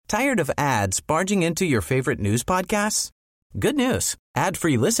Tired of ads barging into your favorite news podcasts? Good news.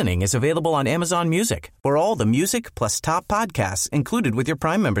 Ad-free listening is available on Amazon Music for all the music plus top podcasts included with your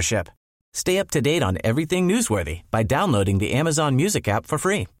Prime membership. Stay up to date on everything newsworthy by downloading the Amazon Music app for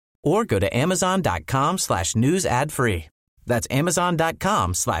free or go to amazon.com/news ad free. That's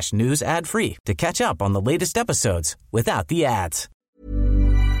amazon.com/news ad free to catch up on the latest episodes without the ads.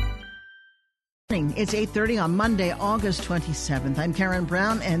 It's 8:30 on Monday, August 27th. I'm Karen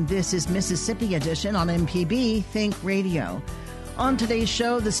Brown, and this is Mississippi Edition on MPB Think Radio. On today's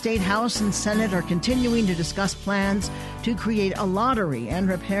show, the State House and Senate are continuing to discuss plans to create a lottery and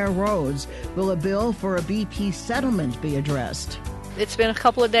repair roads. Will a bill for a BP settlement be addressed? It's been a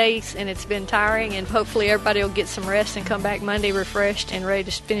couple of days, and it's been tiring, and hopefully everybody will get some rest and come back Monday refreshed and ready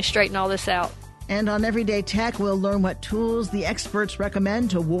to finish straightening all this out. And on Everyday Tech, we'll learn what tools the experts recommend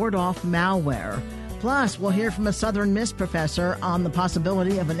to ward off malware. Plus, we'll hear from a Southern Miss professor on the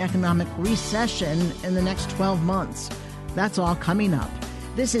possibility of an economic recession in the next 12 months. That's all coming up.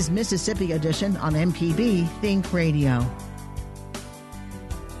 This is Mississippi Edition on MPB Think Radio.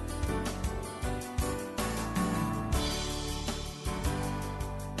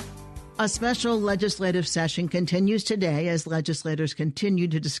 A special legislative session continues today as legislators continue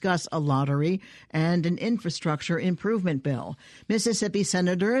to discuss a lottery and an infrastructure improvement bill. Mississippi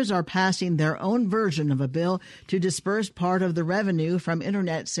senators are passing their own version of a bill to disperse part of the revenue from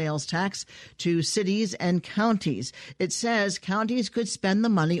internet sales tax to cities and counties. It says counties could spend the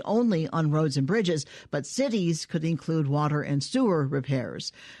money only on roads and bridges, but cities could include water and sewer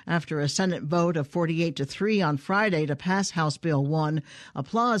repairs. After a Senate vote of 48-3 on Friday to pass House Bill 1,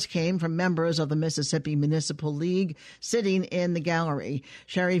 applause came from members of the Mississippi Municipal League sitting in the gallery.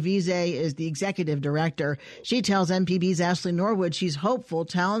 Sherry Vize is the executive director. She tells MPB's Ashley Norwood she's hopeful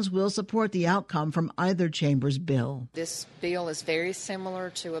towns will support the outcome from either chamber's bill. This bill is very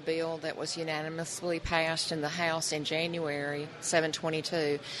similar to a bill that was unanimously passed in the House in January,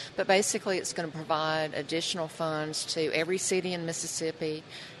 722. But basically it's going to provide additional funds to every city in Mississippi,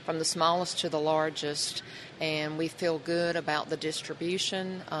 from the smallest to the largest, and we feel good about the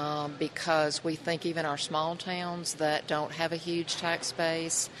distribution because we think even our small towns that don't have a huge tax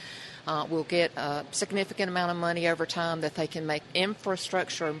base will get a significant amount of money over time that they can make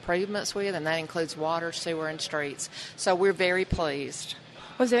infrastructure improvements with, and that includes water, sewer, and streets. So we're very pleased.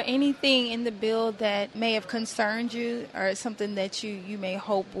 Was there anything in the bill that may have concerned you, or something that you may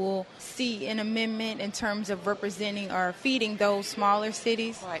hope will see an amendment in terms of representing or feeding those smaller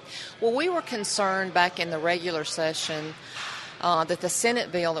cities? Right. Well, we were concerned back in the regular session that the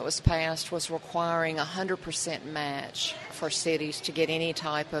Senate bill that was passed was requiring 100% match for cities to get any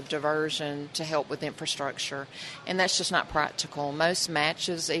type of diversion to help with infrastructure. And that's just not practical. Most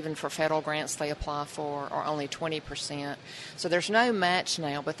matches, even for federal grants they apply for, are only 20%. So there's no match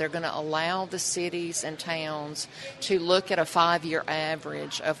now, but they're going to allow the cities and towns to look at a 5-year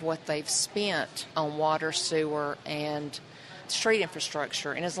average of what they've spent on water, sewer, and street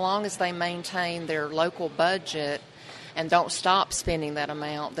infrastructure. And as long as they maintain their local budget and don't stop spending that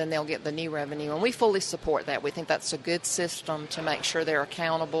amount, then they'll get the new revenue. And we fully support that. We think that's a good system to make sure they're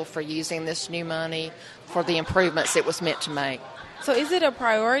accountable for using this new money for the improvements it was meant to make. So is it a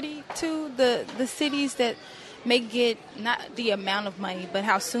priority to the cities that may get not the amount of money, but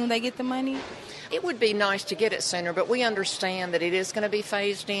how soon they get the money? It would be nice to get it sooner, but we understand that it is going to be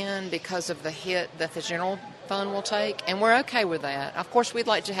phased in because of the hit that the general fund will take, and we're okay with that. Of course, we'd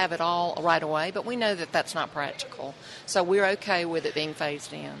like to have it all right away, but we know that that's not practical. So we're okay with it being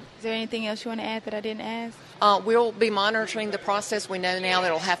phased in. Is there anything else you want to add that I didn't ask? We'll be monitoring the process. We know now that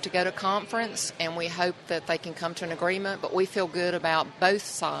it'll have to go to conference, and we hope that they can come to an agreement, but we feel good about both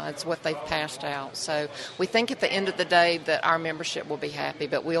sides, what they've passed out. So we think at the end of the day that our membership will be happy,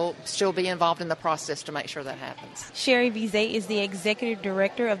 but we'll still be involved in the process to make sure that happens. Sherry Vize is the executive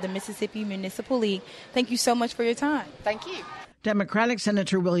director of the Mississippi Municipal League. Thank you so much for your time. Thank you. Democratic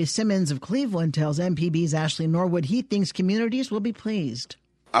Senator Willie Simmons of Cleveland tells MPB's Ashley Norwood he thinks communities will be pleased.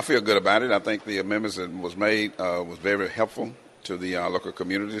 I feel good about it. I think the amendments that was made was very helpful to the local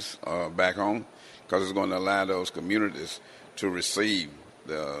communities back home, because it's going to allow those communities to receive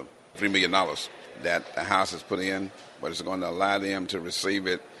the $3 million that the House has put in, but it's going to allow them to receive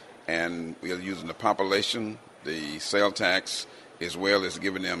it, and we are using the population, the sale tax, as well as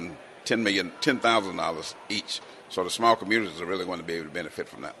giving them $10,000 each. So the small communities are really going to be able to benefit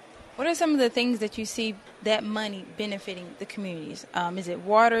from that. What are some of the things that you see that money benefiting the communities? Is it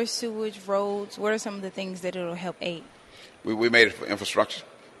water, sewage, roads? What are some of the things that it'll help aid? We made it for infrastructure,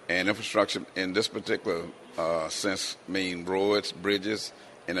 and infrastructure in this particular sense mean roads, bridges,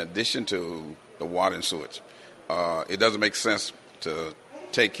 in addition to the water and sewage. It doesn't make sense to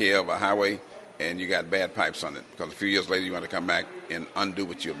take care of a highway and you got bad pipes on it, because a few years later you want to come back and undo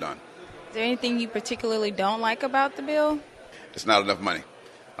what you've done. Is there anything you particularly don't like about the bill? It's not enough money.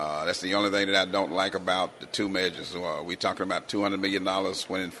 That's the only thing that I don't like about the two measures. We're talking about $200 million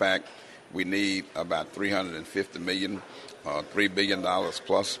when, in fact, we need about $350 million, $3 billion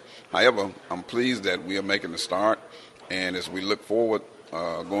plus. However, I'm pleased that we are making a start, and as we look forward,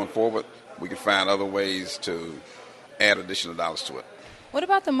 going forward, we can find other ways to add additional dollars to it. What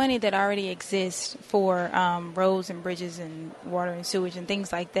about the money that already exists for roads and bridges and water and sewage and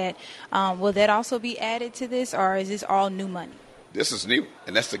things like that? Will that also be added to this, or is this all new money? This is new,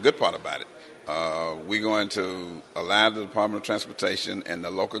 and that's the good part about it. We're going to allow the Department of Transportation and the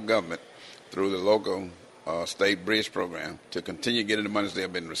local government through the local state bridge program to continue getting the monies they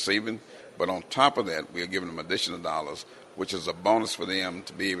have been receiving. But on top of that, we are giving them additional dollars, which is a bonus for them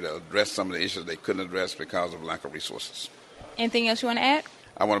to be able to address some of the issues they couldn't address because of lack of resources. Anything else you want to add?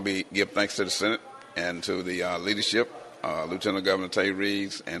 I want to give thanks to the Senate and to the leadership, Lieutenant Governor Tay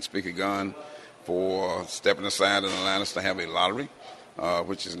Reeves and Speaker Gunn, for stepping aside and allowing us to have a lottery,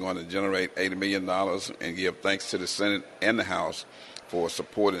 which is going to generate $80 million, and give thanks to the Senate and the House for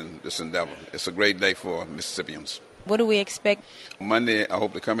supporting this endeavor. It's a great day for Mississippians. What do we expect? Monday, I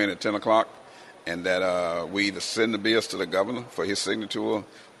hope to come in at 10 o'clock, and that we either send the bills to the governor for his signature,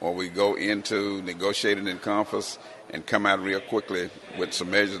 or we go into negotiating in conference and come out real quickly with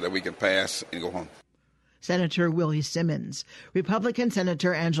some measures that we can pass and go home. Senator Willie Simmons. Republican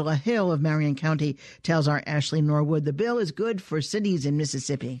Senator Angela Hill of Marion County tells our Ashley Norwood the bill is good for cities in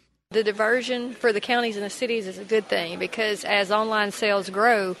Mississippi. The diversion for the counties and the cities is a good thing, because as online sales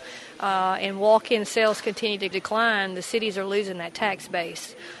grow and walk-in sales continue to decline, the cities are losing that tax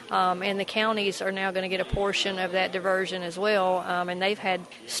base. And the counties are now going to get a portion of that diversion as well. And they've had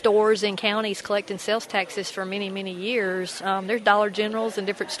stores in counties collecting sales taxes for many, many years. There's Dollar Generals and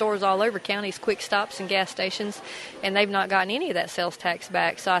different stores all over counties, quick stops and gas stations, and they've not gotten any of that sales tax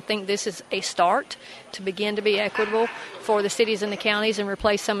back. So I think this is a start to begin to be equitable for the cities and the counties and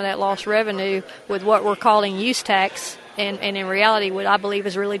replace some of that lost revenue with what we're calling use tax, and in reality what I believe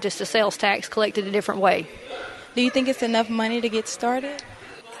is really just a sales tax collected a different way. Do you think it's enough money to get started?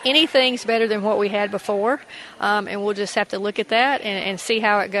 Anything's better than what we had before, and we'll just have to look at that and see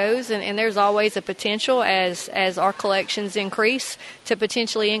how it goes. And there's always a potential as our collections increase to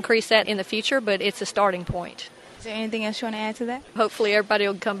potentially increase that in the future, but it's a starting point. Is there anything else you want to add to that? Hopefully everybody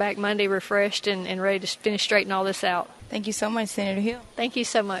will come back Monday refreshed and ready to finish straightening all this out. Thank you so much, Senator Hill. Thank you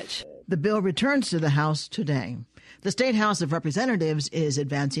so much. The bill returns to the House today. The State House of Representatives is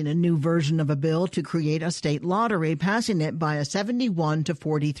advancing a new version of a bill to create a state lottery, passing it by a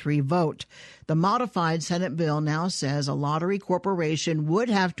 71-43 vote. The modified Senate bill now says a lottery corporation would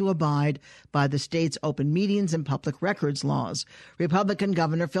have to abide by the state's open meetings and public records laws. Republican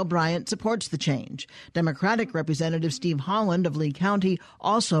Governor Phil Bryant supports the change. Democratic Representative Steve Holland of Lee County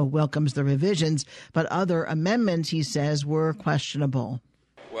also welcomes the revisions, but other amendments, he says, were questionable.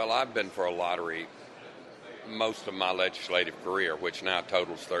 Well, I've been for a lottery most of my legislative career, which now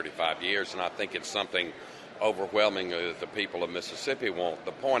totals 35 years, and I think it's something overwhelmingly that the people of Mississippi want.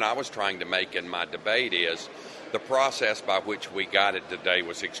 The point I was trying to make in my debate is the process by which we got it today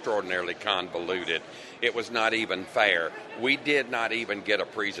was extraordinarily convoluted. It was not even fair. We did not even get a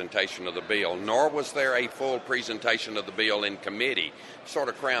presentation of the bill, nor was there a full presentation of the bill in committee, sort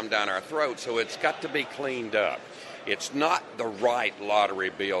of crammed down our throats, so it's got to be cleaned up. It's not the right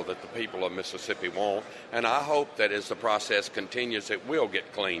lottery bill that the people of Mississippi want, and I hope that as the process continues, it will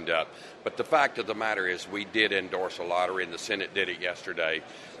get cleaned up. But the fact of the matter is we did endorse a lottery, and the Senate did it yesterday.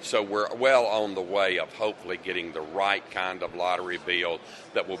 So we're well on the way of hopefully getting the right kind of lottery bill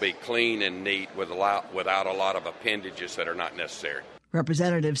that will be clean and neat without a lot of appendages that are not necessary.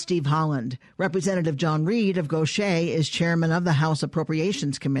 Representative Steve Holland. Representative John Reed of Gaucher is chairman of the House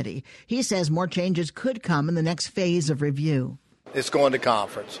Appropriations Committee. He says more changes could come in the next phase of review. It's going to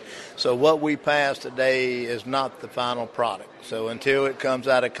conference. So what we pass today is not the final product. So until it comes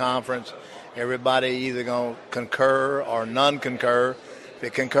out of conference, everybody either going to concur or non-concur. If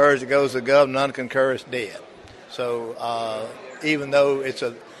it concurs, it goes to the governor. Non-concur, it's dead. So even though it's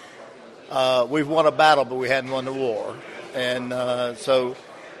we've won a battle, but we hadn't won the war. And so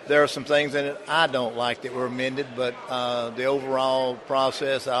there are some things in it I don't like that were amended, but the overall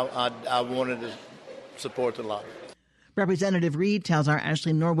process, I wanted to support the lottery. Representative Reed tells our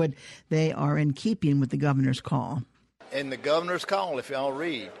Ashley Norwood they are in keeping with the governor's call. In the governor's call, if y'all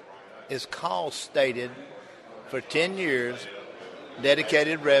read, his call stated for 10 years,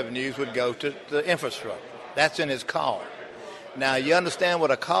 dedicated revenues would go to the infrastructure. That's in his call. Now, you understand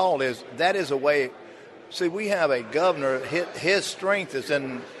what a call is. That is a way See, we have a governor, his strength is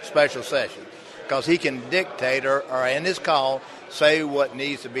in special session because he can dictate or in his call say what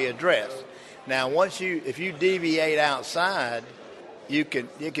needs to be addressed. Now, if you deviate outside, you can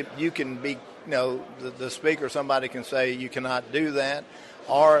be, the speaker, somebody can say you cannot do that,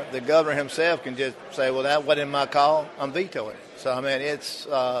 or the governor himself can just say, well, that wasn't in my call, I'm vetoing it. So, I mean,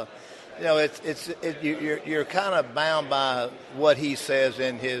 you're kind of bound by what he says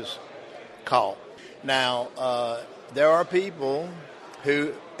in his call. Now, there are people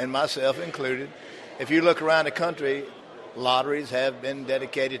who, and myself included, if you look around the country, lotteries have been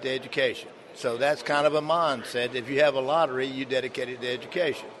dedicated to education. So that's kind of a mindset. If you have a lottery, you dedicate it to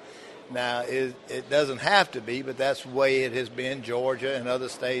education. Now, it doesn't have to be, but that's the way it has been. Georgia and other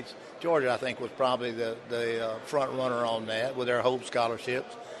states. Georgia, I think, was probably the front runner on that with their Hope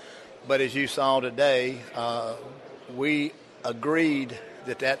scholarships. But as you saw today, we agreed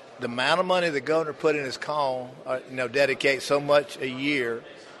that the amount of money the governor put in his call, dedicate so much a year,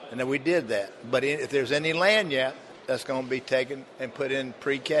 and then we did that. But if there's any lagniappe, that's going to be taken and put in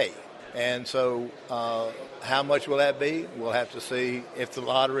pre-K. And so how much will that be? We'll have to see if the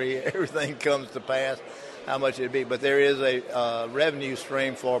lottery, everything comes to pass, how much it'd be. But there is a revenue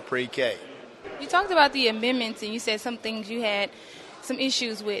stream for pre-K. You talked about the amendments, and you said some things you had some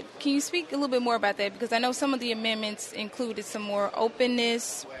issues with. Can you speak a little bit more about that? Because I know some of the amendments included some more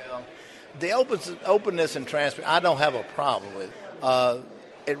openness. Well, the openness and transparency, I don't have a problem with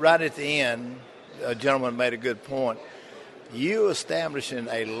it. Right at the end, a gentleman made a good point. You establishing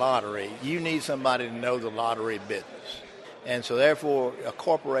a lottery, you need somebody to know the lottery business. And so therefore, a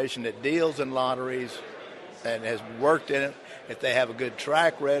corporation that deals in lotteries and has worked in it, if they have a good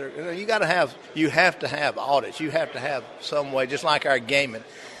track record, you have to have audits. You have to have some way, just like our gaming.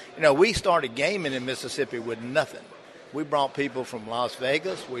 We started gaming in Mississippi with nothing. We brought people from Las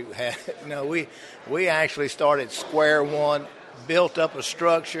Vegas. We had, we actually started square one, built up a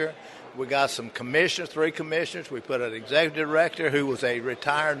structure. We got some commissioners, 3 commissioners. We put an executive director who was a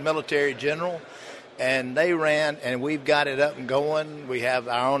retired military general, and they ran, and we've got it up and going. We have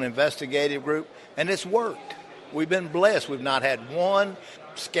our own investigative group, and it's worked. We've been blessed. We've not had one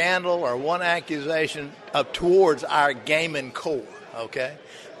scandal or one accusation towards our gaming core, okay?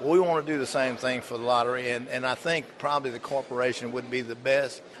 We want to do the same thing for the lottery, and I think probably the corporation would be the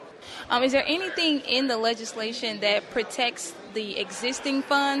best. Is there anything in the legislation that protects the existing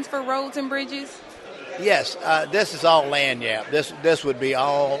funds for roads and bridges? Yes, this is all lagniappe. This would be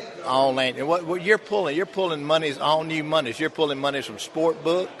all land. And what you're pulling monies, all new monies. You're pulling monies from Sport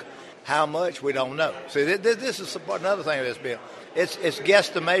Book. How much, we don't know. See, this is another thing of this bill. It's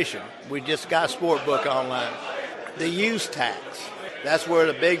guesstimation. We just got Sport Book online. The use tax. That's where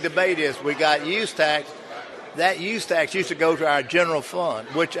the big debate is. We got use tax. That use tax used to go to our general fund,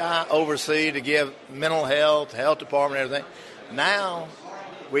 which I oversee to give mental health department, everything. Now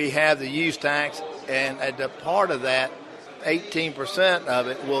we have the use tax, and at the part of that, 18% of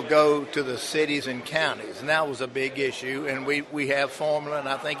it will go to the cities and counties. And that was a big issue, and we have formula, and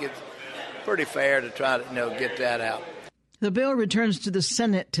I think it's pretty fair to try to get that out. The bill returns to the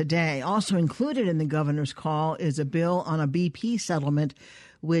Senate today. Also included in the governor's call is a bill on a BP settlement,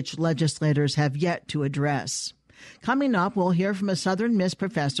 which legislators have yet to address. Coming up, we'll hear from a Southern Miss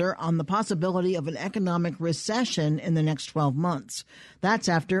professor on the possibility of an economic recession in the next 12 months. That's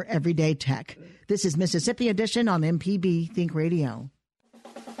after Everyday Tech. This is Mississippi Edition on MPB Think Radio.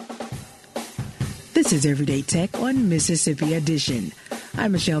 This is Everyday Tech on Mississippi Edition.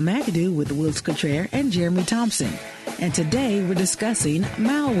 I'm Michelle McAdoo with Wills Cottrell and Jeremy Thompson. And today we're discussing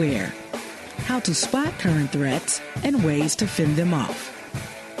malware, how to spot current threats and ways to fend them off.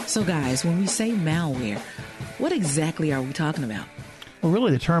 So guys, when we say malware, what exactly are we talking about? Well,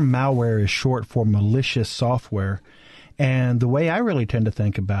 really the term malware is short for malicious software. And the way I really tend to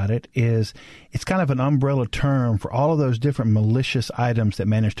think about it is it's kind of an umbrella term for all of those different malicious items that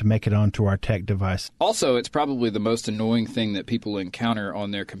manage to make it onto our tech device. Also, it's probably the most annoying thing that people encounter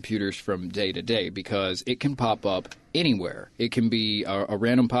on their computers from day to day because it can pop up anywhere. It can be a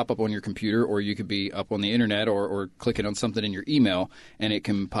random pop-up on your computer, or you could be up on the internet or clicking on something in your email, and it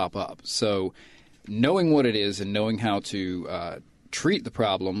can pop up. So knowing what it is and knowing how to treat the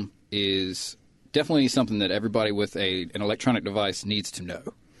problem is definitely something that everybody with an electronic device needs to know.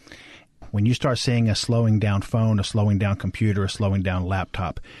 When you start seeing a slowing down phone, a slowing down computer, a slowing down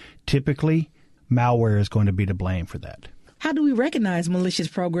laptop, typically malware is going to be to blame for that. How do we recognize malicious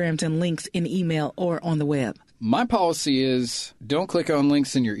programs and links in email or on the web? My policy is don't click on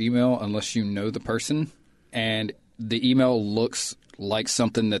links in your email unless you know the person and the email looks like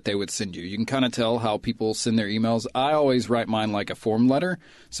something that they would send you. You can kind of tell how people send their emails. I always write mine like a form letter,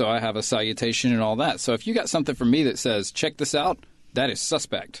 so I have a salutation and all that. So if you got something from me that says, check this out, that is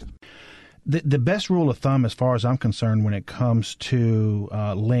suspect. The best rule of thumb, as far as I'm concerned, when it comes to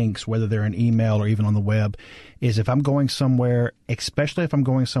links, whether they're in email or even on the web, is if I'm going somewhere, especially if I'm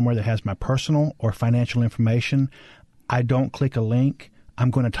going somewhere that has my personal or financial information, I don't click a link.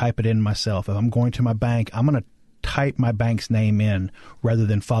 I'm going to type it in myself. If I'm going to my bank, I'm going to type my bank's name in rather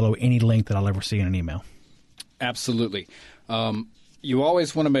than follow any link that I'll ever see in an email. Absolutely. You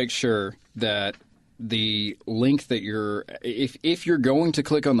always want to make sure that the link that if you're going to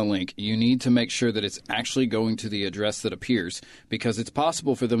click on the link, you need to make sure that it's actually going to the address that appears, because it's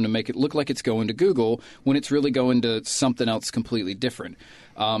possible for them to make it look like it's going to Google when it's really going to something else completely different.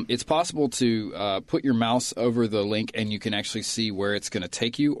 It's possible to put your mouse over the link and you can actually see where it's going to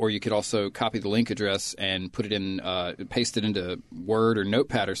take you, or you could also copy the link address and put it in, paste it into Word or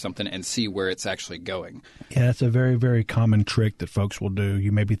Notepad or something and see where it's actually going. Yeah, that's a very, very common trick that folks will do.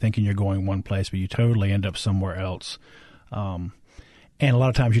 You may be thinking you're going one place, but you totally end up somewhere else. And a lot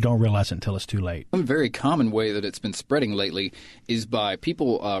of times you don't realize it until it's too late. One very common way that it's been spreading lately is by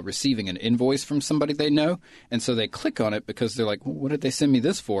people receiving an invoice from somebody they know. And so they click on it because they're like, well, what did they send me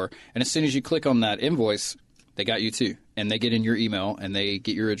this for? And as soon as you click on that invoice, they got you too. And they get in your email and they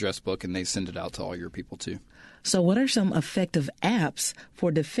get your address book and they send it out to all your people too. So what are some effective apps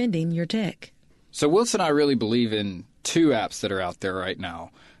for defending your tech? So Wilson and I really believe in two apps that are out there right now.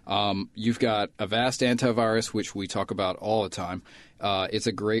 You've got Avast Antivirus, which we talk about all the time. It's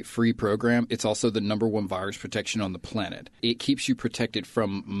a great free program. It's also the #1 virus protection on the planet. It keeps you protected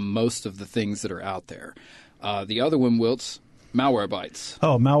from most of the things that are out there. The other one, Wiltz, Malwarebytes.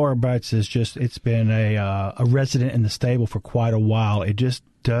 Oh, Malwarebytes is it's been a resident in the stable for quite a while. It just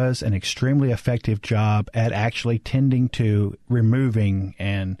does an extremely effective job at actually tending to removing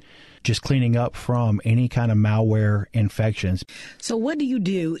and just cleaning up from any kind of malware infections. So what do you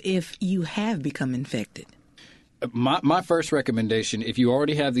do if you have become infected? My first recommendation, if you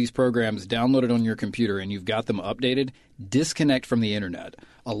already have these programs downloaded on your computer and you've got them updated, disconnect from the internet.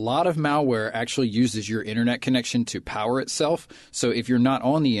 A lot of malware actually uses your internet connection to power itself. So if you're not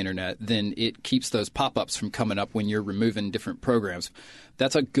on the internet, then it keeps those pop-ups from coming up when you're removing different programs.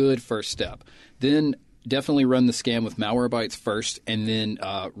 That's a good first step. Then definitely run the scan with Malwarebytes first, and then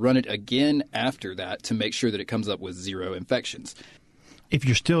run it again after that to make sure that it comes up with 0 infections. If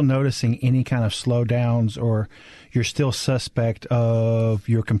you're still noticing any kind of slowdowns or you're still suspect of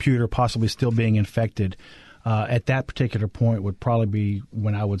your computer possibly still being infected, at that particular point would probably be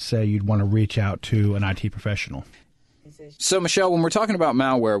when I would say you'd want to reach out to an IT professional. So, Michelle, when we're talking about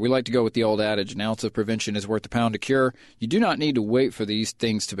malware, we like to go with the old adage, an ounce of prevention is worth a pound of cure. You do not need to wait for these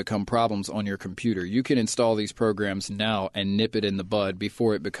things to become problems on your computer. You can install these programs now and nip it in the bud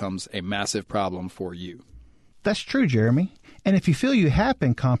before it becomes a massive problem for you. That's true, Jeremy. And if you feel you have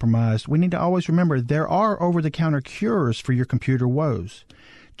been compromised, we need to always remember there are over-the-counter cures for your computer woes.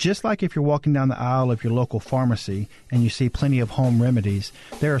 Just like if you're walking down the aisle of your local pharmacy and you see plenty of home remedies,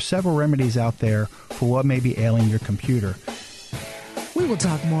 there are several remedies out there for what may be ailing your computer. We will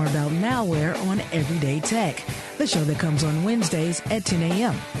talk more about malware on Everyday Tech, the show that comes on Wednesdays at 10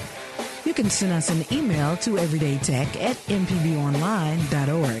 a.m. You can send us an email to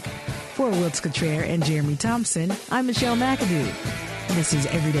everydaytech@mpbonline.org. For Wiltz Cottrell and Jeremy Thompson, I'm Michelle McAdoo. This is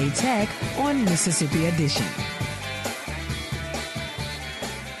Everyday Tech on Mississippi Edition.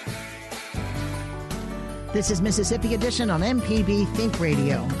 This is Mississippi Edition on MPB Think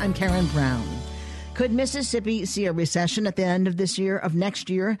Radio. I'm Karen Brown. Could Mississippi see a recession at the end of next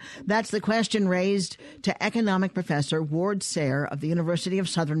year? That's the question raised to economic professor Ward Sayre of the University of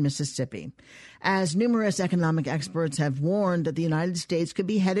Southern Mississippi. As numerous economic experts have warned that the United States could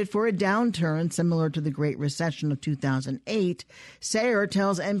be headed for a downturn similar to the Great Recession of 2008, Sayre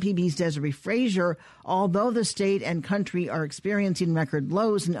tells MPB's Desiree Frazier, although the state and country are experiencing record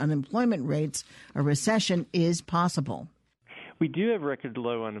lows in unemployment rates, a recession is possible. We do have record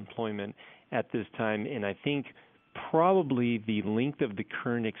low unemployment at this time, and I think probably the length of the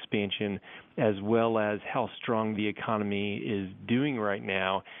current expansion as well as how strong the economy is doing right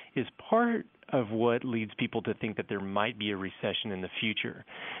now is part of what leads people to think that there might be a recession in the future.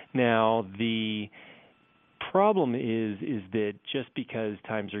 Now, the problem is that just because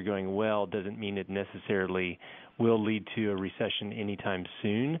times are going well doesn't mean it necessarily will lead to a recession anytime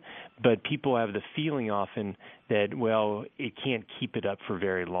soon, but people have the feeling often that, well, it can't keep it up for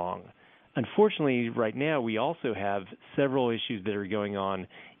very long. Unfortunately, right now, we also have several issues that are going on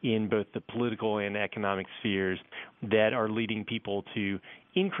in both the political and economic spheres that are leading people to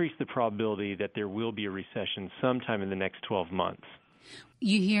increase the probability that there will be a recession sometime in the next 12 months.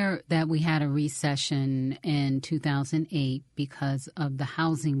 You hear that we had a recession in 2008 because of the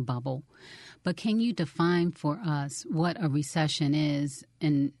housing bubble. But can you define for us what a recession is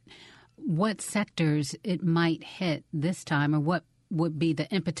and what sectors it might hit this time, or what would be the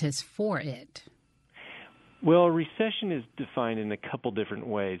impetus for it? Well, a recession is defined in a couple different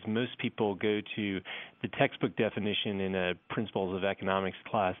ways. Most people go to the textbook definition in a Principles of Economics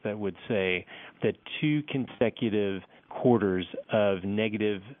class that would say that 2 consecutive quarters of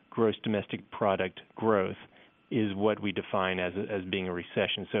negative gross domestic product growth is what we define as being a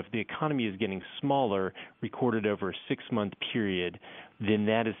recession. So if the economy is getting smaller, recorded over a 6-month period, then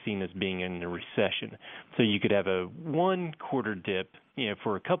that is seen as being in a recession. So you could have a 1-quarter dip.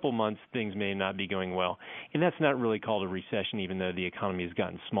 For a couple months, things may not be going well. And that's not really called a recession, even though the economy has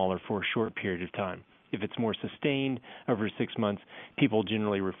gotten smaller for a short period of time. If it's more sustained over 6 months, people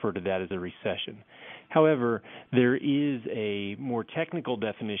generally refer to that as a recession. However, there is a more technical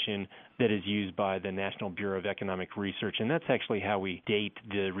definition that is used by the National Bureau of Economic Research, and that's actually how we date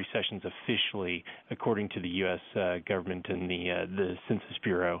the recessions officially, according to the U.S. government and the Census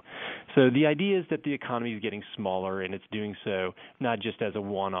Bureau. So the idea is that the economy is getting smaller, and it's doing so not just as a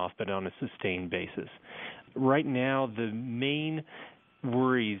one-off, but on a sustained basis. Right now, the main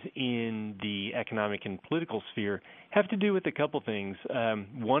worries in the economic and political sphere have to do with a couple things,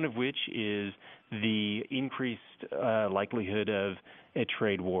 one of which is the increased likelihood of a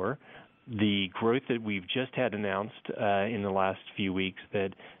trade war. The growth that we've just had announced in the last few weeks, that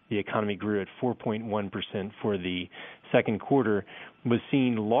the economy grew at 4.1% for the second quarter, was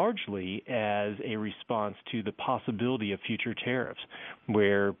seen largely as a response to the possibility of future tariffs,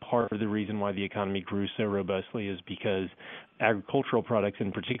 where part of the reason why the economy grew so robustly is because agricultural products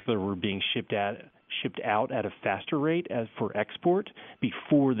in particular were being shipped out at a faster rate for export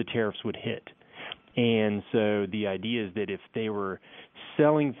before the tariffs would hit. And so the idea is that if they were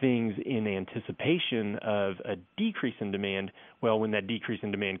selling things in anticipation of a decrease in demand, well, when that decrease in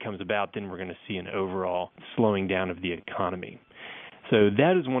demand comes about, then we're going to see an overall slowing down of the economy. So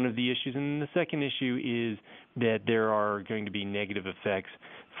that is one of the issues. And the second issue is that there are going to be negative effects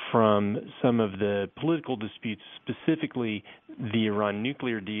from some of the political disputes, specifically the Iran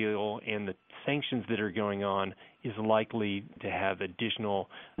nuclear deal, and the sanctions that are going on is likely to have additional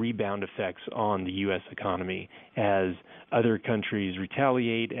rebound effects on the U.S. economy as other countries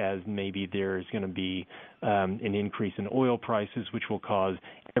retaliate, as maybe there's going to be an increase in oil prices, which will cause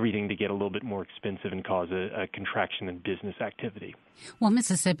everything to get a little bit more expensive and cause a contraction in business activity. Well,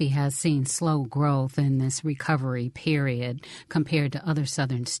 Mississippi has seen slow growth in this recovery period compared to other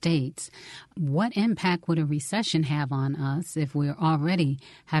southern states. What impact would a recession have on us if we're already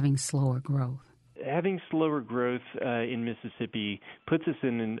having slower growth? Having slower growth in Mississippi puts us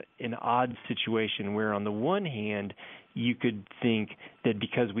in an odd situation where, on the one hand, you could think that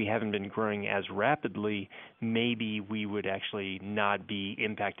because we haven't been growing as rapidly, maybe we would actually not be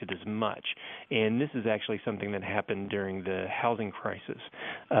impacted as much. And this is actually something that happened during the housing crisis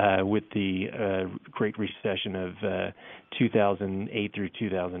with the Great Recession of 2008 through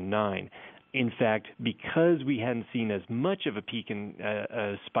 2009. In fact, because we hadn't seen as much of a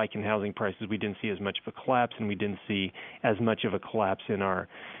a spike in housing prices, we didn't see as much of a collapse, and we didn't see as much of a collapse in our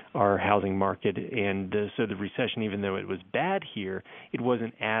housing market. And so the recession, even though it was bad here, it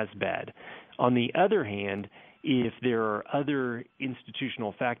wasn't as bad. On the other hand, if there are other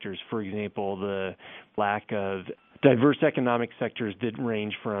institutional factors, for example, the lack of diverse economic sectors that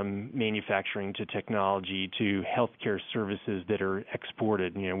range from manufacturing to technology to healthcare services that are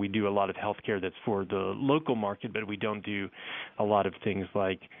exported. We do a lot of healthcare that's for the local market, but we don't do a lot of things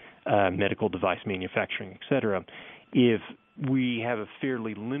like medical device manufacturing, et cetera. If we have a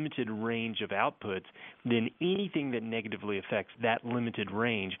fairly limited range of outputs, then anything that negatively affects that limited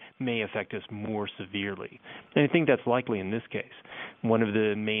range may affect us more severely. And I think that's likely in this case. One of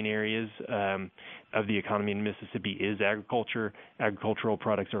the main areas of the economy in Mississippi is agriculture. Agricultural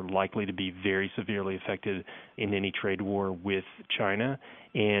products are likely to be very severely affected in any trade war with China.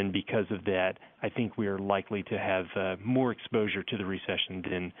 And because of that, I think we are likely to have more exposure to the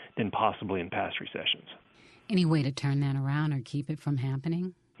recession than possibly in past recessions. Any way to turn that around or keep it from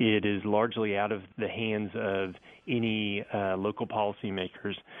happening? It is largely out of the hands of any local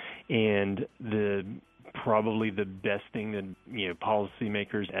policymakers, and probably the best thing that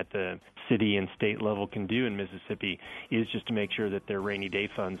policymakers at the city and state level can do in Mississippi is just to make sure that their rainy day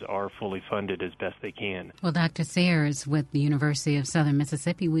funds are fully funded as best they can. Well, Dr. Sayers with the University of Southern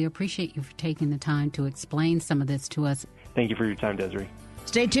Mississippi, we appreciate you for taking the time to explain some of this to us. Thank you for your time, Desiree.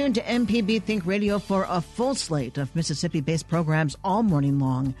 Stay tuned to MPB Think Radio for a full slate of Mississippi-based programs all morning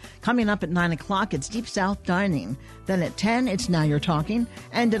long. Coming up at 9 o'clock, it's Deep South Dining. Then at 10, it's Now You're Talking.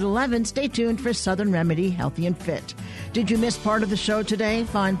 And at 11, stay tuned for Southern Remedy, Healthy and Fit. Did you miss part of the show today?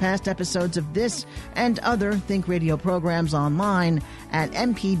 Find past episodes of this and other Think Radio programs online at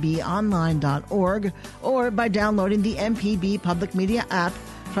mpbonline.org or by downloading the MPB Public Media app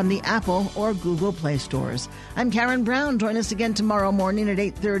from the Apple or Google Play stores. I'm Karen Brown. Join us again tomorrow morning at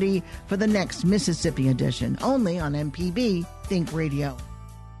 8:30 for the next Mississippi edition, only on MPB Think Radio.